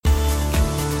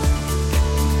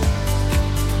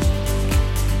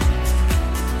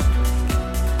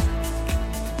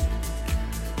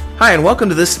Hi, and welcome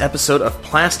to this episode of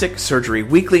Plastic Surgery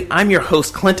Weekly. I'm your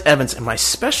host, Clint Evans, and my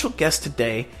special guest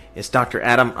today is Dr.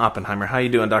 Adam Oppenheimer. How are you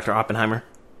doing, Dr. Oppenheimer?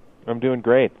 I'm doing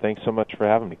great. Thanks so much for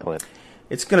having me, Clint.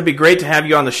 It's going to be great to have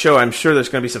you on the show. I'm sure there's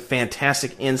going to be some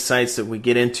fantastic insights that we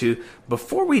get into.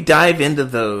 Before we dive into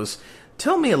those,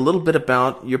 tell me a little bit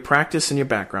about your practice and your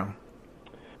background.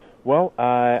 Well,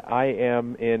 I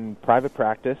am in private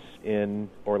practice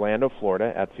in Orlando,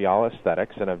 Florida at Fiala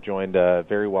Aesthetics, and I've joined a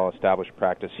very well-established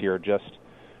practice here just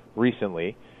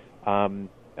recently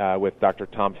with Dr.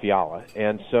 Tom Fiala.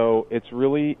 And so it's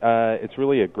really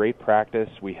a great practice.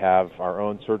 We have our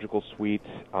own surgical suite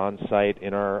on site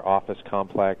in our office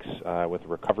complex with a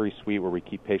recovery suite where we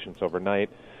keep patients overnight.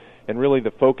 And really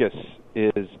the focus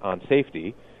is on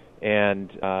safety. And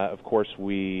of course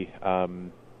we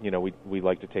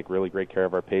like to take really great care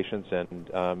of our patients, and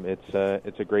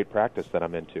it's a great practice that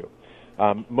I'm into.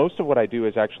 Most of what I do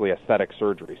is actually aesthetic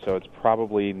surgery, so it's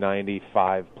probably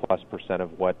 95+%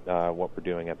 of what we're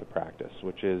doing at the practice,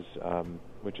 which is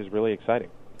really exciting.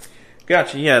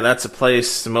 Gotcha. Yeah, that's a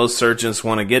place most surgeons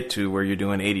want to get to, where you're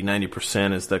doing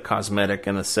 80-90% is the cosmetic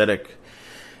and aesthetic,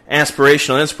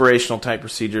 aspirational, inspirational type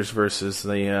procedures versus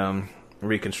the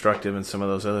reconstructive and some of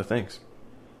those other things.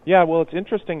 Yeah, well, it's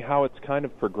interesting how it's kind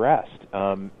of progressed.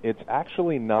 It's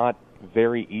actually not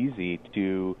very easy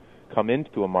to come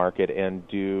into a market and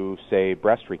do, say,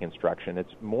 breast reconstruction. It's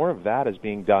more of that is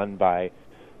being done by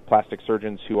plastic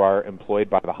surgeons who are employed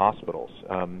by the hospitals.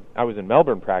 I was in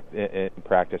Melbourne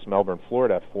practice, Melbourne,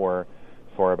 Florida, for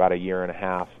about a year and a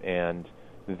half, and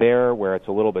there, where it's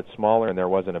a little bit smaller and there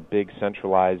wasn't a big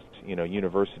centralized,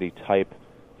 university-type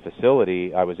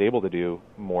facility, I was able to do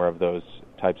more of those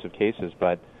types of cases,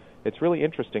 but it's really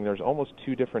interesting. There's almost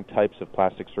two different types of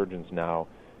plastic surgeons now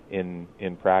in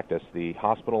practice, the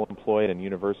hospital-employed and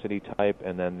university type,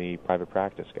 and then the private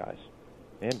practice guys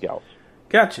and gals.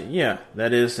 Gotcha, yeah.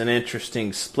 That is an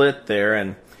interesting split there,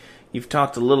 and you've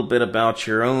talked a little bit about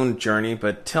your own journey,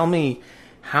 but tell me,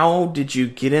 how did you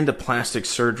get into plastic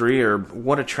surgery, or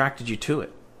what attracted you to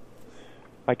it?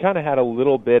 I kind of had a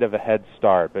little bit of a head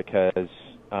start because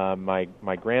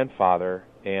my grandfather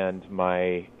and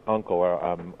my uncle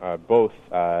are both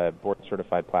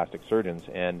board-certified plastic surgeons,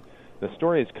 and the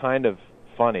story is kind of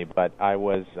funny. But I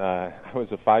was a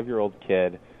 5-year-old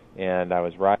kid, and I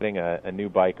was riding a new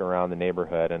bike around the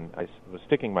neighborhood, and I was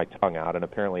sticking my tongue out, and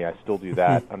apparently I still do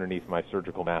that underneath my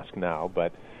surgical mask now.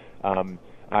 But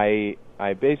I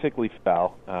basically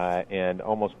fell and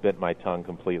almost bit my tongue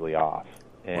completely off,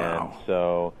 and wow.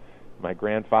 So my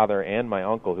grandfather and my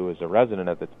uncle, who was a resident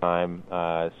at the time,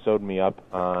 sewed me up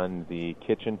on the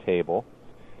kitchen table,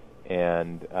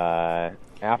 and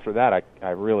after that, I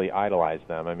really idolized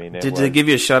them. I mean, did they give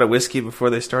you a shot of whiskey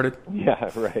before they started? Yeah,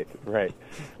 right.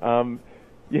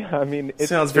 Yeah, I mean, it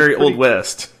sounds very Old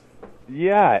West.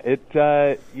 Yeah,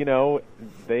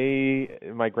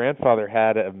 my grandfather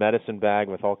had a medicine bag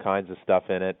with all kinds of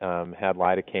stuff in it, had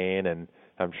lidocaine, and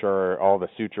I'm sure all the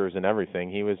sutures and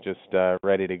everything. He was just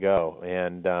ready to go,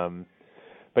 and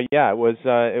but yeah, it was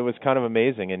kind of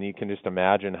amazing, and you can just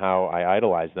imagine how I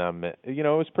idolized them. It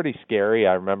was pretty scary.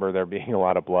 I remember there being a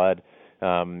lot of blood,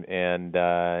 but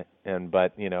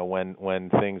when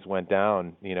things went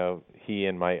down, he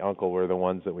and my uncle were the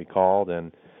ones that we called,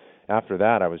 and after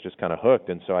that, I was just kind of hooked,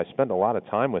 and so I spent a lot of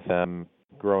time with them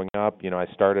growing up. I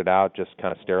started out just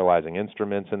kind of sterilizing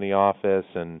instruments in the office,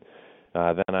 and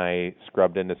then I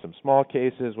scrubbed into some small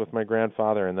cases with my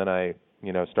grandfather, and then I,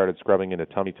 started scrubbing into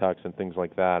tummy tucks and things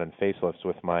like that, and facelifts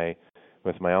with my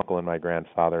uncle and my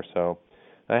grandfather. So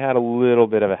I had a little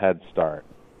bit of a head start.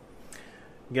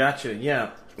 Gotcha.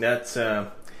 Yeah, that's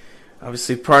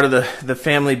obviously part of the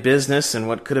family business, and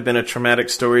what could have been a traumatic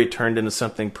story turned into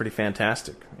something pretty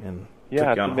fantastic, and took you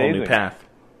on a whole new path.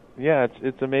 Yeah,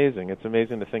 it's amazing. It's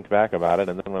amazing to think back about it,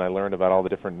 and then when I learned about all the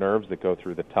different nerves that go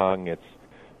through the tongue, it's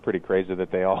pretty crazy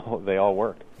that they all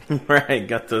work. Right,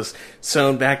 got those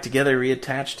sewn back together,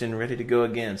 reattached, and ready to go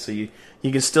again. So you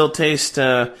can still taste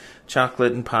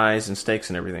chocolate and pies and steaks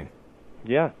and everything.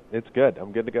 Yeah, it's good.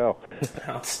 I'm good to go.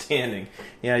 Outstanding.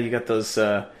 Yeah, you got those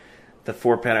the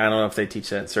 4-pattern. I don't know if they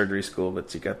teach that at surgery school,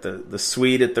 but you got the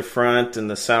sweet at the front and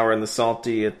the sour and the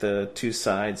salty at the two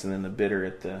sides, and then the bitter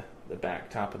at the back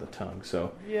top of the tongue.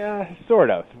 So yeah, sort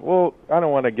of. Well, I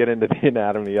don't want to get into the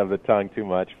anatomy of the tongue too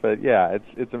much, but yeah,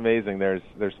 it's amazing. There's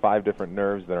 5 different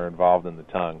nerves that are involved in the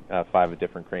tongue, 5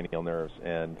 different cranial nerves,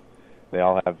 and they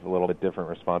all have a little bit different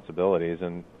responsibilities,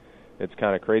 and it's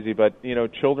kind of crazy. But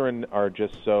children are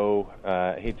just so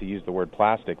I hate to use the word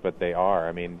plastic, but they are.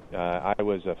 I mean, I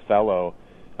was a fellow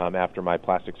after my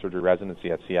plastic surgery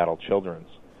residency at Seattle Children's,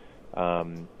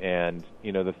 and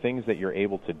the things that you're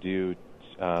able to do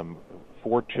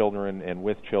for children and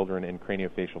with children in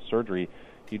craniofacial surgery,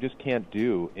 you just can't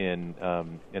do in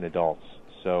adults.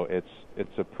 So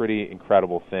it's a pretty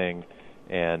incredible thing,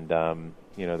 and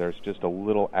there's just a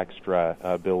little extra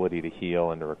ability to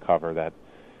heal and to recover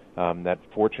that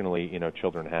fortunately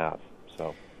children have.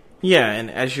 So. Yeah, and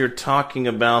as you're talking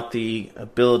about the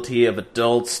ability of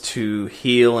adults to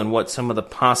heal and what some of the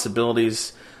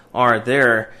possibilities are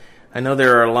there, I know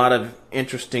there are a lot of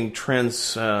interesting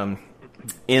trends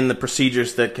in the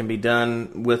procedures that can be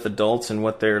done with adults and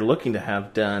what they're looking to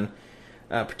have done,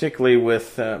 particularly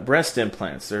with breast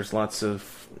implants. There's lots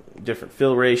of different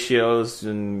fill ratios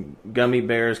and gummy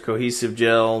bears, cohesive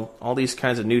gel, all these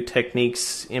kinds of new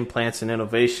techniques, implants, and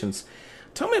innovations.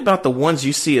 Tell me about the ones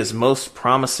you see as most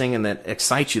promising and that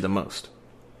excite you the most.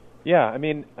 Yeah, I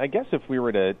mean, I guess if we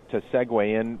were to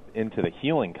segue into the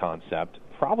healing concept,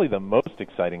 probably the most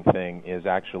exciting thing is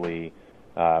actually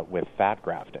with fat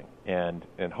grafting and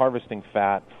harvesting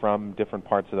fat from different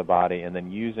parts of the body and then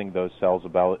using those cells'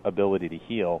 ability to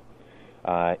heal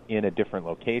in a different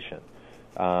location.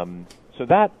 So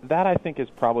that I think is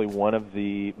probably one of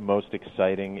the most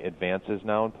exciting advances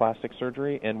now in plastic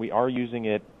surgery, and we are using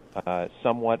it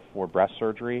somewhat for breast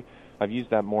surgery. I've used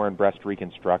that more in breast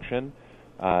reconstruction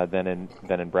than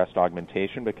in breast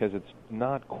augmentation because it's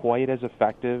not quite as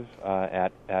effective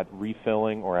at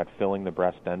refilling or at filling the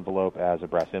breast envelope as a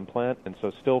breast implant. And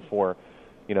so still for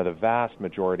the vast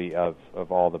majority of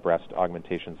all the breast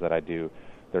augmentations that I do,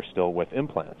 they're still with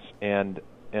implants. And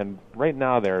right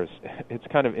now it's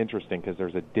kind of interesting because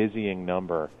there's a dizzying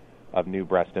number of new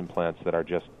breast implants that are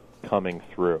just coming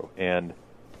through. And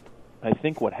I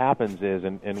think what happens is,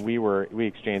 and we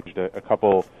exchanged a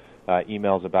couple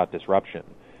emails about disruption,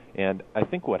 and I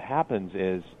think what happened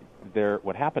is there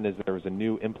was a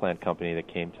new implant company that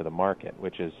came to the market,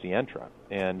 which is Sientra,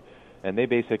 and they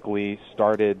basically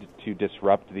started to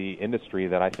disrupt the industry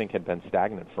that I think had been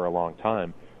stagnant for a long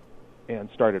time, and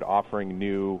started offering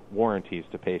new warranties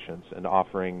to patients and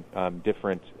offering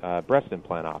different breast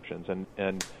implant options,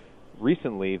 and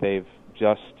recently they've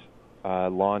just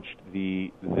launched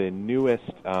the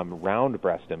newest round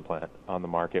breast implant on the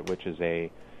market, which is a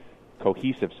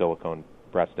cohesive silicone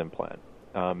breast implant.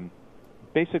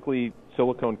 Basically,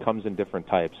 silicone comes in different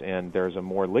types, and there's a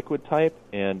more liquid type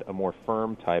and a more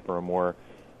firm type, or a more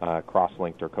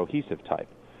cross-linked or cohesive type.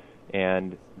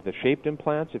 And the shaped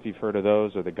implants, if you've heard of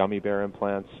those, or the gummy bear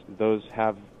implants, those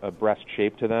have a breast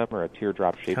shape to them or a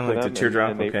teardrop shape to them. Kind of like the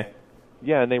teardrop, okay.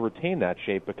 Yeah, and they retain that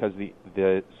shape because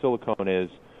the silicone is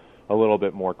a little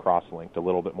bit more cross-linked, a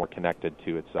little bit more connected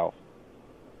to itself.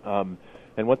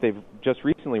 And what they've just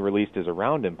recently released is a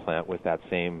round implant with that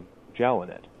same gel in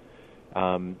it.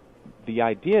 The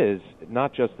idea is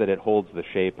not just that it holds the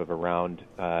shape of a round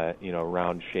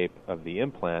shape of the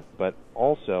implant, but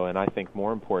also, and I think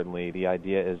more importantly, the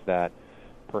idea is that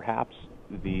perhaps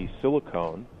the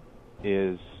silicone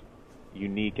is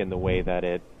unique in the way that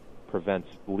it prevents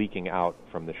leaking out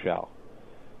from the shell,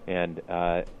 and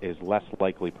is less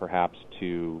likely perhaps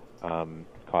to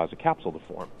cause a capsule to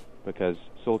form, because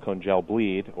silicone gel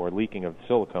bleed or leaking of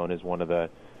silicone is one of the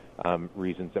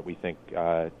reasons that we think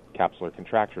capsular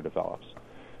contracture develops.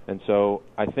 And so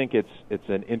I think it's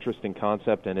an interesting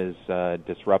concept and is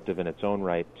disruptive in its own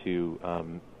right to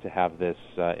have this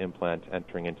implant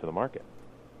entering into the market.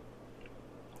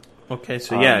 Okay,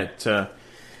 so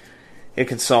it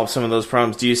can solve some of those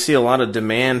problems. Do you see a lot of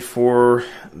demand for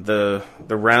the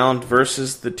round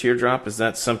versus the teardrop? Is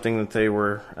that something that they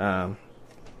were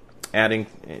adding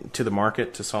to the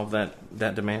market to solve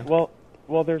that demand?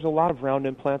 Well, there's a lot of round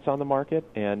implants on the market,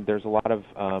 and there's a lot of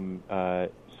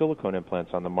silicone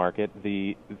implants on the market.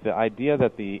 The idea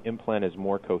that the implant is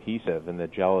more cohesive and the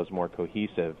gel is more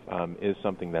cohesive is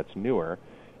something that's newer,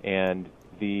 and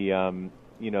the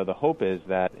hope is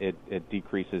that it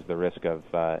decreases the risk of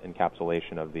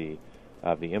encapsulation of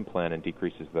the implant and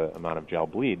decreases the amount of gel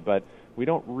bleed. But we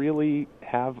don't really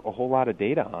have a whole lot of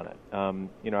data on it.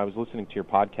 I was listening to your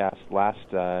podcast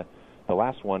the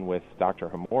last one with Dr.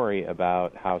 Hamori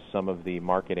about how some of the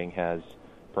marketing has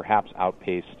perhaps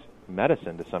outpaced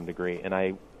medicine to some degree, and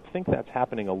I think that's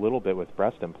happening a little bit with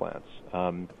breast implants.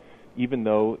 Even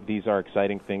though these are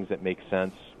exciting things that make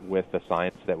sense with the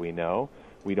science that we know,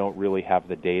 we don't really have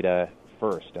the data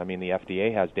first. I mean, the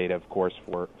FDA has data, of course,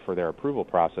 for their approval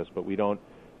process, but we don't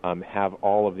have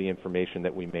all of the information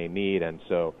that we may need, and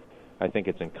so I think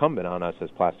it's incumbent on us as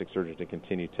plastic surgeons to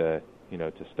continue to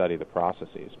study the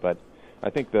processes. But I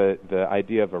think the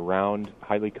idea of a round,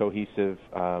 highly cohesive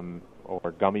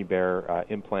or gummy bear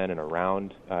implant in a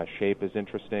round shape is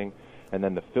interesting. And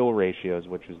then the fill ratios,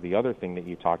 which is the other thing that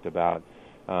you talked about,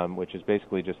 which is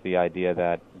basically just the idea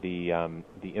that the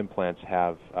implants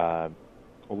have a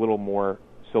little more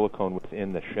silicone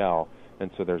within the shell, and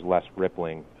so there's less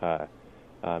rippling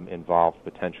involved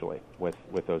potentially with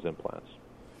those implants.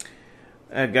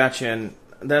 Gotcha, and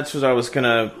that's what I was going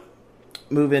to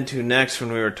move into next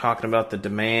when we were talking about the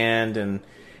demand and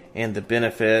the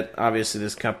benefit. Obviously,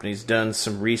 this company's done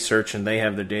some research and they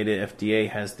have their data. FDA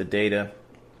has the data.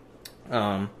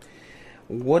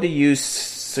 What do you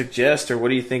suggest, or what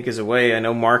do you think is a way? I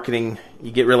know marketing,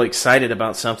 you get really excited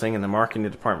about something and the marketing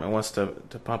department wants to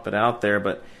pump it out there,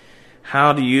 but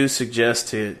how do you suggest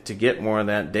to get more of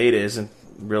that data? Isn't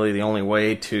really the only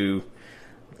way to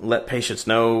let patients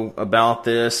know about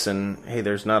this and, hey,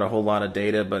 there's not a whole lot of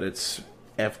data, but it's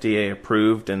FDA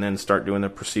approved, and then start doing the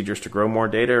procedures to grow more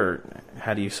data? Or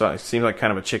how do you saw? It seems like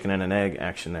kind of a chicken and an egg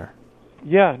action there.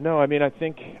 Yeah, no, I mean, I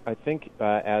think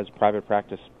as private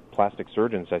practice plastic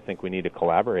surgeons, I think we need to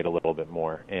collaborate a little bit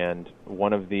more. And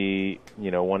one of the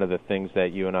things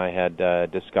that you and I had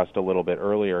discussed a little bit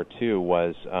earlier too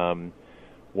was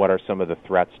what are some of the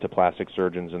threats to plastic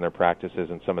surgeons and their practices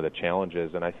and some of the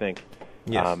challenges. And I think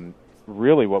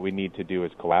really what we need to do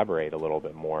is collaborate a little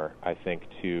bit more, I think,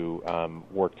 to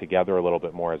work together a little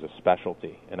bit more as a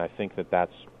specialty. And I think that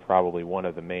that's probably one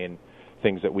of the main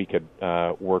things that we could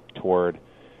work toward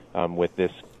with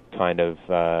this kind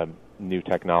of new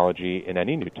technology and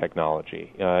any new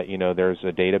technology. There's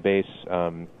a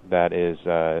database that is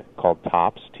called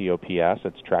TOPS, T-O-P-S.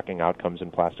 It's Tracking Outcomes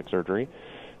in Plastic Surgery.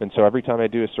 And so every time I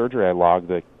do a surgery, I log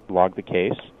the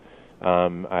case.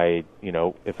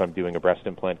 If I'm doing a breast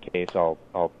implant case,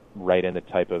 I'll write in the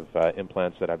type of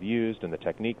implants that I've used and the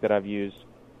technique that I've used.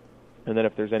 And then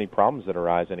if there's any problems that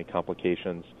arise, any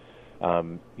complications,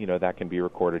 that can be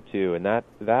recorded too. And that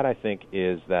I think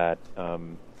is that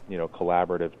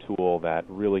collaborative tool that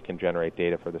really can generate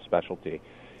data for the specialty.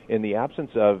 In the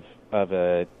absence of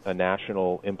a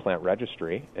national implant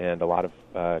registry, and a lot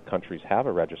of countries have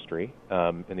a registry,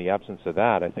 in the absence of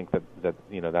that, I think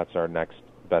that's our next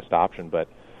best option. But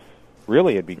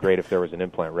really, it'd be great if there was an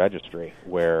implant registry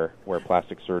where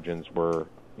plastic surgeons were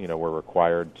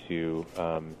required to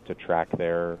track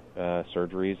their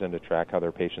surgeries and to track how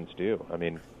their patients do. I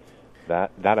mean,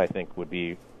 that I think would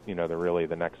be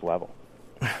the next level.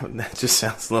 That just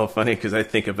sounds a little funny because I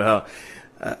think about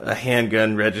a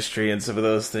handgun registry and some of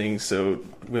those things, so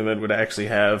women would actually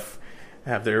have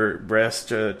their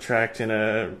breast tracked in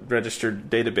a registered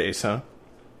database, huh?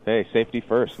 Hey, safety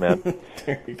first, man.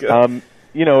 There you go.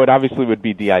 It obviously would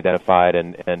be de-identified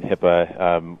and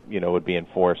HIPAA, would be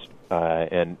enforced,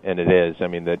 and it is. I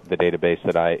mean, the database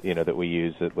that we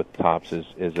use with TOPS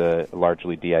is a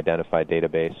largely de-identified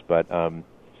database, but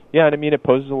and I mean, it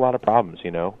poses a lot of problems.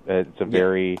 It's a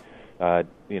very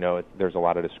there's a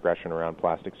lot of discretion around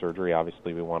plastic surgery.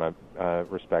 Obviously, we want to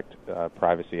respect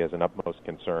privacy as an utmost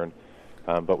concern,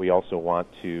 but we also want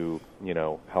to,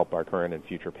 help our current and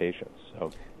future patients.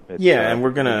 So it's and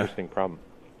we're an interesting problem.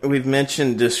 We've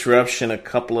mentioned disruption a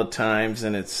couple of times,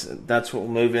 and that's what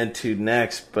we'll move into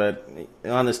next. But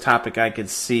on this topic, I could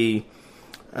see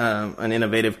an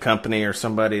innovative company or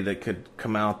somebody that could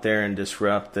come out there and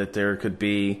disrupt, that there could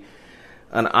be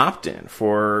an opt-in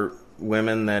for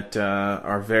women that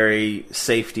are very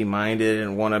safety-minded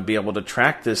and want to be able to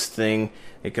track this thing.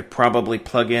 It could probably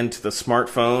plug into the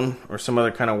smartphone or some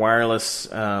other kind of wireless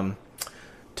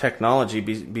technology,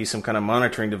 be some kind of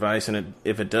monitoring device, and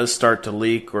if it does start to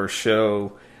leak or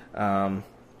show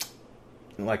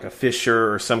like a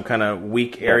fissure or some kind of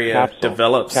weak area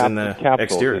develops in the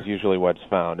exterior. Is usually what's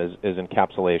found is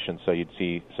encapsulation, so you'd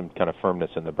see some kind of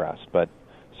firmness in the breast. But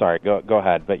sorry, go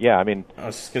ahead. But yeah, I mean,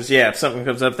 because if something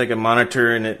comes up, they can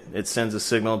monitor and it sends a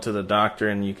signal to the doctor,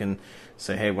 and you can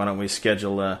say, hey, why don't we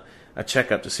schedule a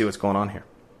checkup to see what's going on here?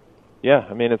 Yeah,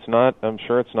 I mean, I'm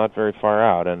sure it's not very far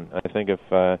out, and I think if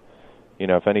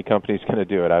any company's going to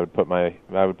do it, I would put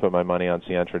my money on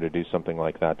Sientra to do something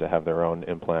like that, to have their own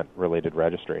implant-related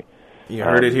registry. You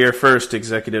heard it here first,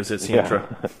 executives at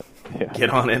Sientra. Yeah.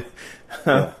 Get on it.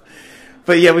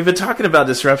 But yeah, we've been talking about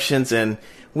disruptions, and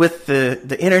with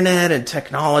the internet and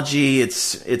technology,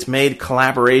 it's made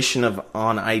collaboration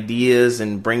on ideas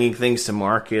and bringing things to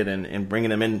market and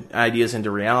bringing ideas into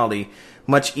reality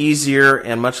much easier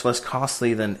and much less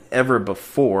costly than ever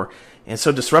before. And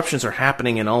so disruptions are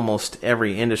happening in almost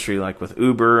every industry, like with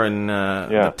Uber and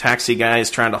the taxi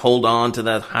guys trying to hold on to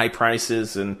the high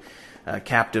prices, and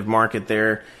captive market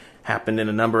there happened in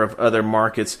a number of other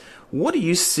markets. What do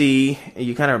you see?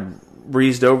 You kind of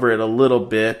breezed over it a little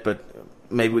bit, but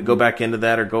maybe we go back into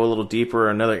that or go a little deeper, or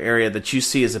another area that you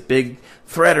see as a big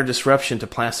threat or disruption to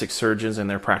plastic surgeons and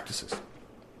their practices.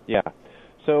 Yeah.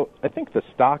 So I think the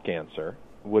stock answer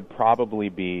would probably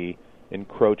be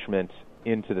encroachment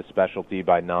into the specialty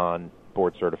by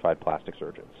non-board certified plastic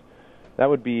surgeons. That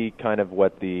would be kind of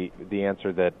what the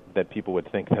answer that people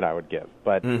would think that I would give.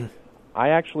 But I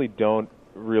actually don't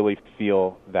really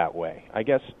feel that way. I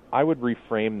guess I would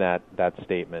reframe that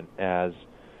statement as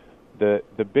the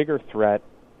bigger threat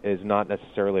is not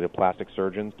necessarily to plastic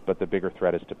surgeons, but the bigger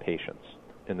threat is to patients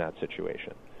in that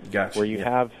situation. Gotcha. Where you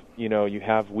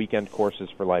have weekend courses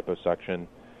for liposuction,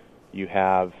 you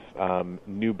have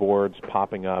new boards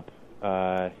popping up,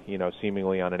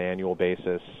 seemingly on an annual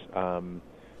basis,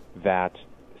 that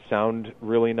sound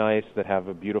really nice, that have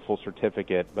a beautiful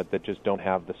certificate, but that just don't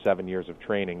have the 7 years of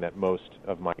training that most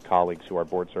of my colleagues who are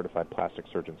board-certified plastic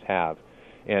surgeons have.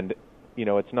 And,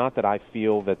 it's not that I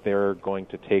feel that they're going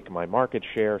to take my market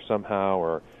share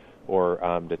somehow or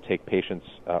to take patients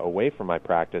away from my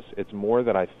practice. It's more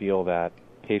that I feel that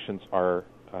patients are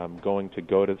going to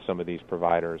go to some of these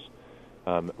providers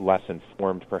less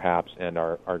informed, perhaps, and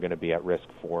are going to be at risk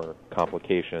for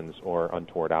complications or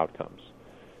untoward outcomes.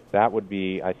 That would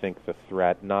be, I think, the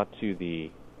threat, not to the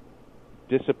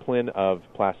discipline of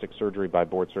plastic surgery by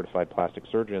board-certified plastic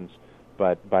surgeons,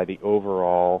 but by the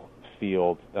overall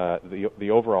field, the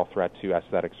overall threat to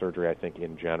aesthetic surgery, I think,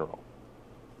 in general.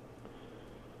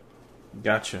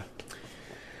 Gotcha.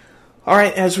 All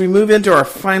right, as we move into our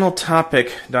final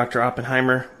topic, Dr.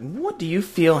 Oppenheimer, what do you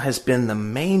feel has been the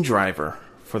main driver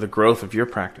for the growth of your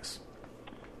practice?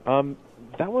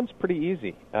 That one's pretty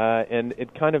easy, and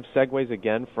it kind of segues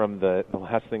again from the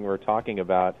last thing we were talking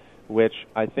about, which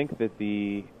I think that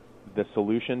the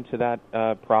solution to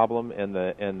that problem and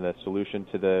the solution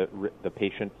to the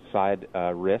patient side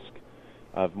risk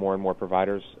of more and more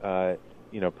providers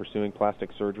pursuing plastic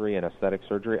surgery and aesthetic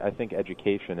surgery, I think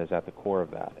education is at the core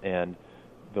of that. And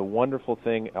the wonderful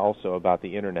thing also about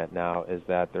the internet now is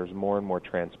that there's more and more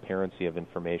transparency of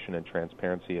information and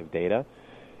transparency of data.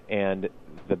 And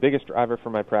the biggest driver for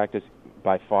my practice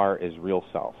by far is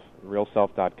RealSelf.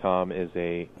 RealSelf.com is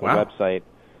a website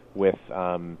with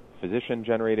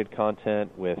physician-generated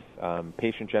content, with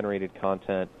patient-generated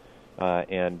content,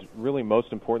 and really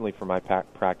most importantly for my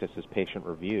practice is patient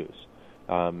reviews.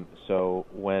 So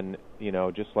when,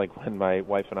 just like when my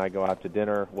wife and I go out to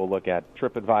dinner, we'll look at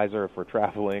TripAdvisor if we're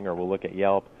traveling, or we'll look at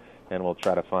Yelp, and we'll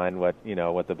try to find what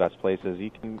the best place is.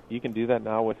 You can do that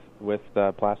now with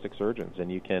plastic surgeons,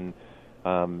 and you can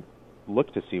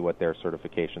look to see what their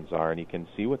certifications are, and you can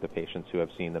see what the patients who have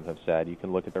seen them have said. You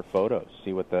can look at their photos,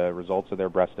 see what the results of their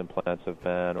breast implants have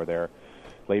been, or their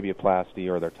labiaplasty,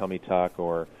 or their tummy tuck,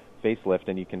 or facelift,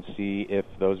 and you can see if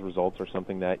those results are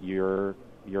something that you're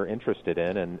interested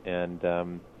in, and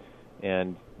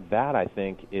that I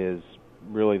think is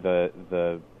really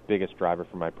the biggest driver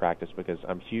for my practice, because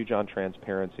I'm huge on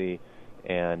transparency,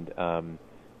 and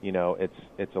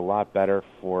it's a lot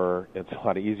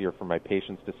easier for my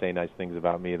patients to say nice things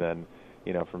about me than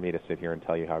for me to sit here and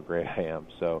tell you how great I am.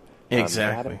 So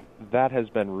exactly, that has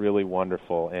been really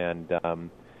wonderful, and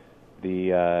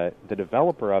the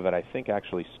developer of it, I think,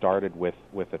 actually started with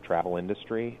the travel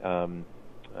industry.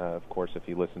 Of course, if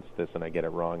he listens to this and I get it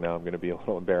wrong now, I'm going to be a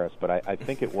little embarrassed. But I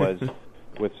think it was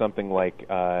with something like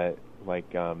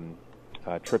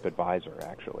TripAdvisor,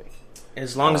 actually.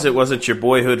 As long as it wasn't your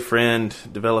boyhood friend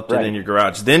developed it in your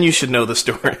garage, then you should know the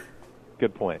story.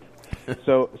 Good point.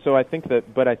 So I think that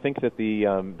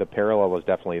the parallel is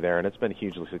definitely there, and it's been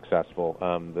hugely successful.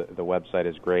 The website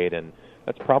is great, and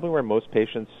that's probably where most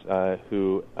patients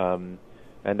who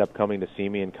end up coming to see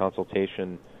me in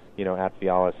consultation, at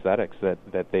Fiala Aesthetics,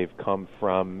 that they've come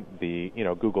from the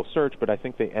Google search, but I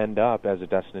think they end up as a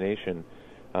destination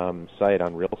site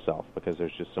on RealSelf, because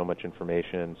there's just so much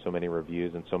information, so many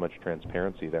reviews, and so much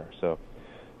transparency there. So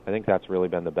I think that's really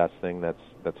been the best thing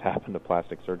that's happened to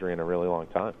plastic surgery in a really long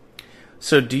time.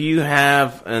 So do you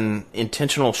have an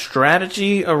intentional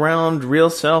strategy around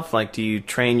RealSelf? Like, do you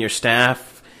train your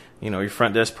staff, your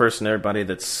front desk person, everybody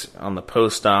that's on the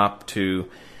post-op, to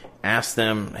ask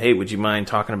them, hey, would you mind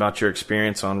talking about your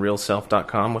experience on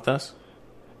RealSelf.com with us?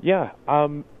 Yeah.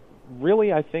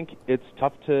 Really, I think it's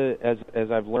tough to, as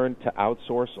I've learned, to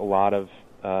outsource a lot of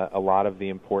the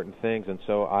important things, and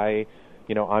so I'm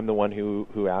the one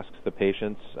who asks the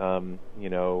patients, when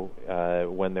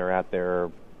they're at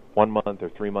their 1 month or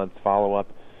 3 month follow-up,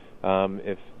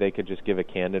 if they could just give a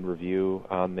candid review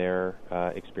on their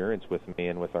experience with me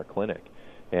and with our clinic.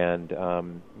 And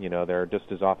they're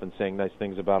just as often saying nice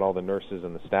things about all the nurses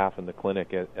and the staff in the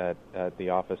clinic at the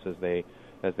office as they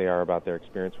are about their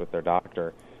experience with their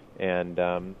doctor. And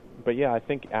but yeah, I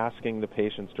think asking the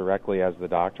patients directly as the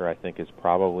doctor, I think, is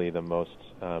probably the most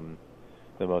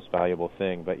the most valuable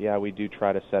thing. But yeah, we do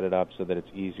try to set it up so that it's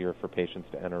easier for patients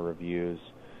to enter reviews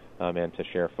and to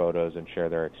share photos and share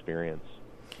their experience.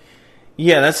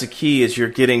 Yeah, that's the key, is you're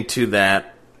getting to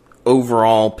that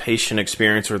overall patient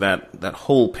experience, or that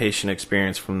whole patient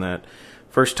experience, from that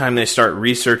first time they start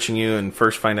researching you and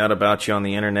first find out about you on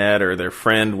the internet, or their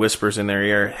friend whispers in their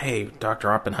ear, hey,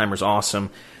 Dr. Oppenheimer's awesome.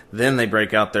 Then they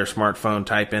break out their smartphone,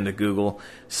 type into Google,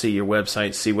 see your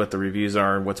website, see what the reviews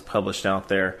are, what's published out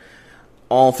there.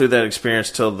 All through that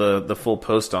experience till the full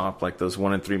post-op, like those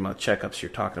 1 and 3 month checkups you're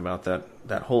talking about,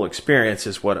 that whole experience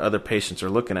is what other patients are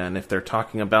looking at. And if they're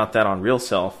talking about that on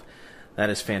RealSelf, that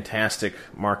is fantastic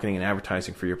marketing and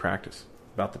advertising for your practice.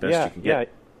 About the best you can get.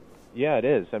 Yeah, it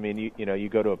is. I mean, you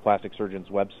go to a plastic surgeon's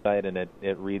website and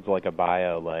it reads like a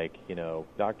bio, like,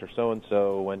 Dr.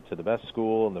 So-and-so went to the best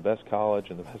school and the best college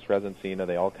and the best residency.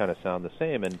 They all kind of sound the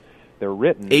same, and they're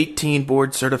written 18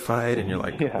 board certified, and you're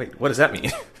like, wait, what does that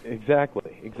mean?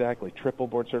 Exactly. Triple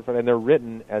board certified, and they're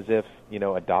written as if,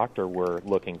 a doctor were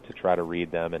looking to try to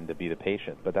read them and to be the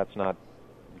patient, but that's not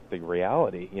the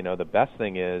reality. The best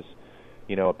thing is,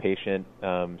 a patient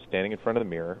standing in front of the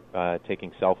mirror,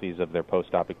 taking selfies of their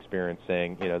post-op experience,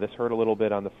 saying, this hurt a little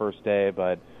bit on the first day,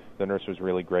 but the nurse was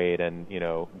really great and,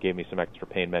 gave me some extra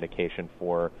pain medication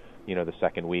for, the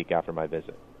second week after my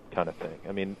visit, kind of thing.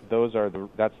 I mean,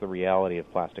 that's the reality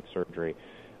of plastic surgery,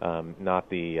 not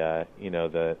the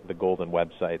golden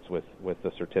websites with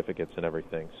the certificates and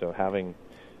everything. So having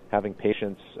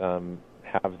patients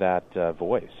have that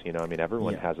voice.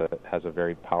 Everyone has a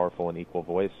very powerful and equal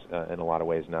voice in a lot of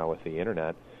ways now with the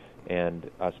internet, and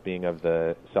us being of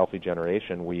the selfie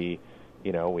generation, we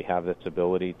have this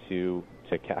ability to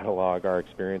catalog our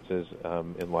experiences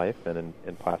in life and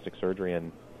in plastic surgery,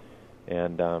 and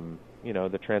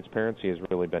the transparency has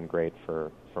really been great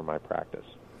for my practice.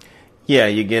 Yeah,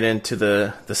 you get into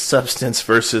the substance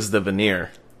versus the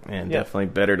veneer, and definitely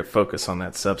better to focus on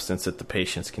that substance that the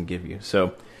patients can give you.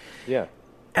 So, yeah.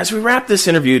 As we wrap this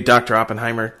interview, Dr.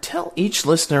 Oppenheimer, tell each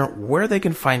listener where they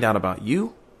can find out about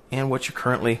you and what you're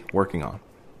currently working on.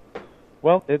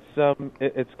 Well, it's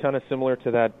kind of similar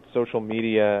to that social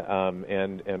media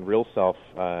and RealSelf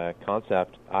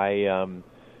concept. I'm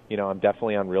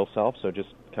definitely on RealSelf, so just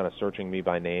kind of searching me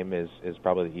by name is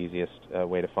probably the easiest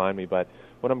way to find me. But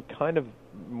what I'm kind of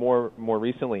more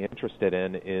recently interested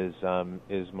in is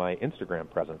my Instagram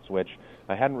presence, which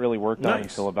I hadn't really worked on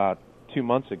until about 2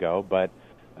 months ago, but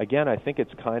again, I think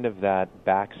it's kind of that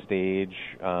backstage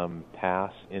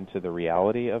pass into the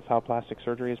reality of how plastic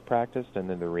surgery is practiced, and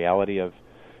then the reality of,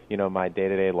 my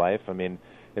day-to-day life. I mean,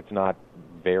 it's not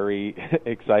very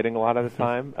exciting a lot of the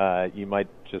time. You might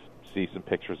just see some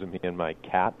pictures of me and my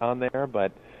cat on there,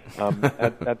 but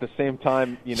at the same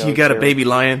time, You got a baby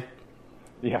lion?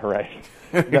 Yeah, right.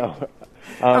 No.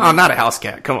 Oh, not a house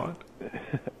cat. Come on.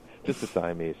 Just a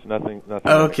Siamese. Nothing.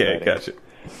 Okay, exciting. gotcha.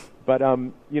 But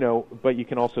but you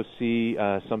can also see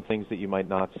some things that you might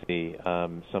not see.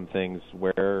 Some things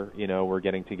where we're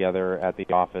getting together at the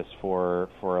office for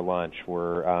a lunch.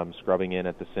 We're scrubbing in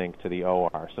at the sink to the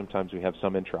OR. Sometimes we have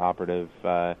some intraoperative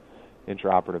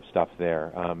stuff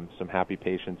there. Some happy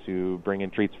patients who bring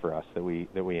in treats for us that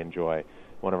we enjoy.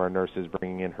 One of our nurses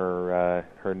bringing in her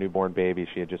newborn baby.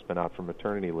 She had just been out from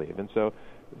maternity leave, and so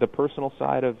the personal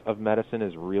side of medicine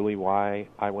is really why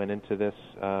I went into this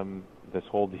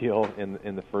whole deal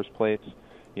in the first place.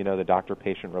 The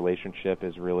doctor-patient relationship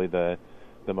is really the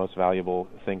most valuable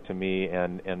thing to me,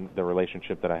 and the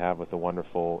relationship that I have with the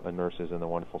wonderful nurses and the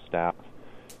wonderful staff.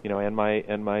 And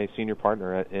my senior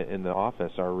partner in the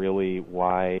office are really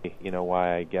why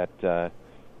I get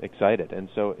excited. And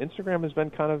so Instagram has been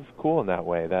kind of cool in that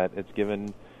way, that it's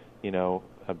given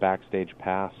a backstage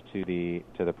pass to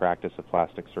the practice of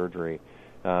plastic surgery.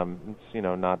 It's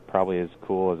not probably as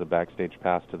cool as a backstage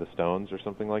pass to the Stones or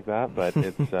something like that, but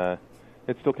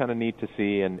it's still kind of neat to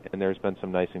see, and there's been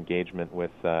some nice engagement with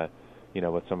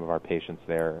with some of our patients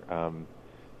there.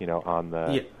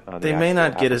 They may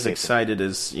not get as excited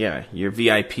as your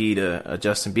VIP to a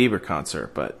Justin Bieber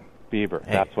concert, but Bieber,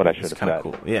 that's what I should have said.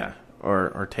 Cool. Yeah,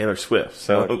 or Taylor Swift.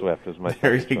 So Taylor Swift is my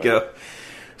there you go.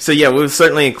 So we'll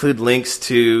certainly include links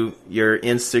to your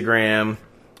Instagram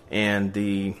and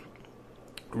the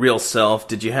RealSelf.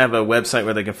 Did you have a website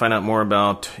where they can find out more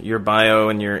about your bio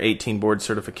and your 18 board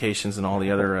certifications and all the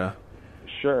other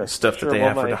stuff that they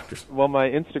have for doctors? Well, my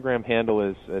Instagram handle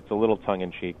it's a little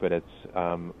tongue-in-cheek, but it's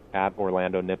at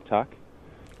Orlando Niptuck.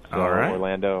 So all right.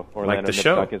 Orlando like the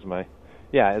Niptuck show.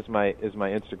 is my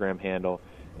Instagram handle,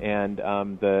 and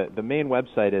the main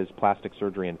website is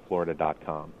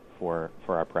plasticsurgeryinflorida.com for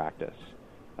our practice.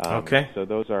 Okay. So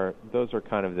those are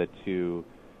kind of the two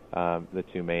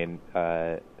main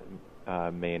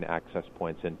main access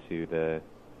points into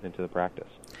the practice.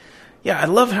 Yeah, I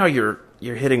love how you're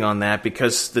hitting on that,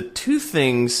 because the two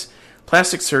things,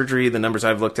 plastic surgery, the numbers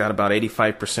I've looked at, about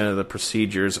 85% of the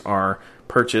procedures are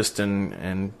purchased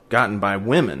and gotten by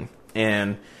women.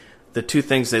 And the two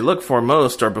things they look for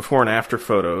most are before and after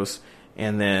photos,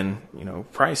 and then,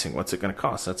 pricing. What's it going to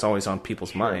cost? That's always on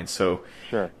people's minds. So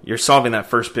you're solving that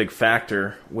first big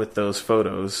factor with those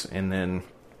photos and then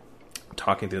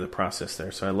talking through the process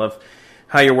there. So I love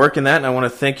how you're working that, and I want to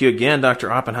thank you again,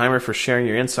 Dr. Oppenheimer, for sharing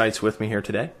your insights with me here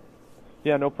today.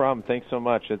 Yeah, no problem. Thanks so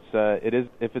much. It is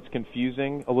if it's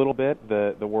confusing a little bit,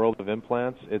 the world of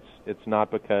implants, it's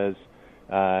not because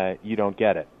you don't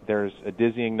get it. There's a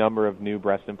dizzying number of new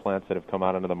breast implants that have come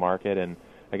out onto the market, and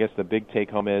I guess the big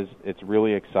take-home is it's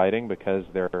really exciting because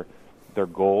their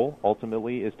goal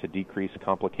ultimately is to decrease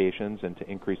complications and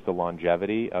to increase the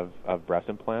longevity of breast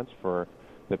implants for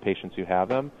the patients who have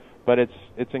them. But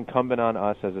it's incumbent on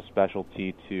us as a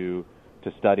specialty to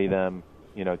study them,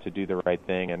 to do the right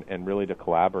thing and really to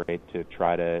collaborate to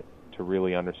try to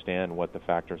really understand what the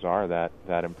factors are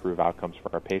that improve outcomes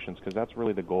for our patients, because that's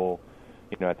really the goal,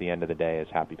 at the end of the day, is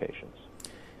happy patients.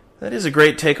 That is a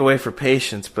great takeaway for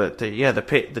patients, but the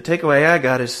takeaway I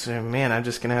got is, man, I'm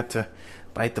just going to have to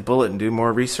bite the bullet and do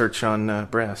more research on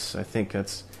breasts. I think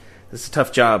it's a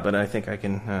tough job, but I think I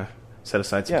can set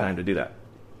aside some time to do that.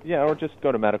 Yeah, or just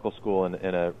go to medical school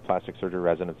in a plastic surgery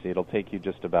residency. It'll take you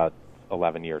just about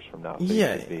 11 years from now.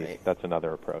 So that's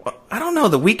another approach. I don't know,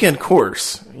 the weekend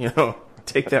course,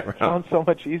 take that route. Sounds so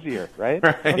much easier, right?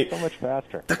 Sounds so much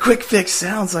faster. The quick fix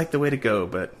sounds like the way to go,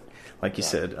 but like you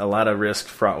said, a lot of risk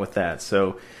fraught with that.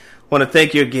 So I want to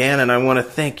thank you again, and I want to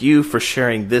thank you for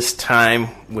sharing this time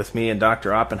with me and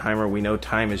Dr. Oppenheimer. We know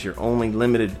time is your only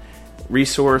limited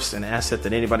resource and asset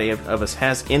that anybody of us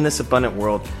has in this abundant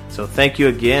world. So thank you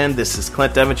again. This is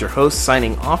Clint Evans, your host,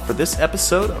 signing off for this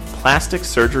episode of Plastic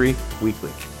Surgery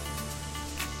Weekly.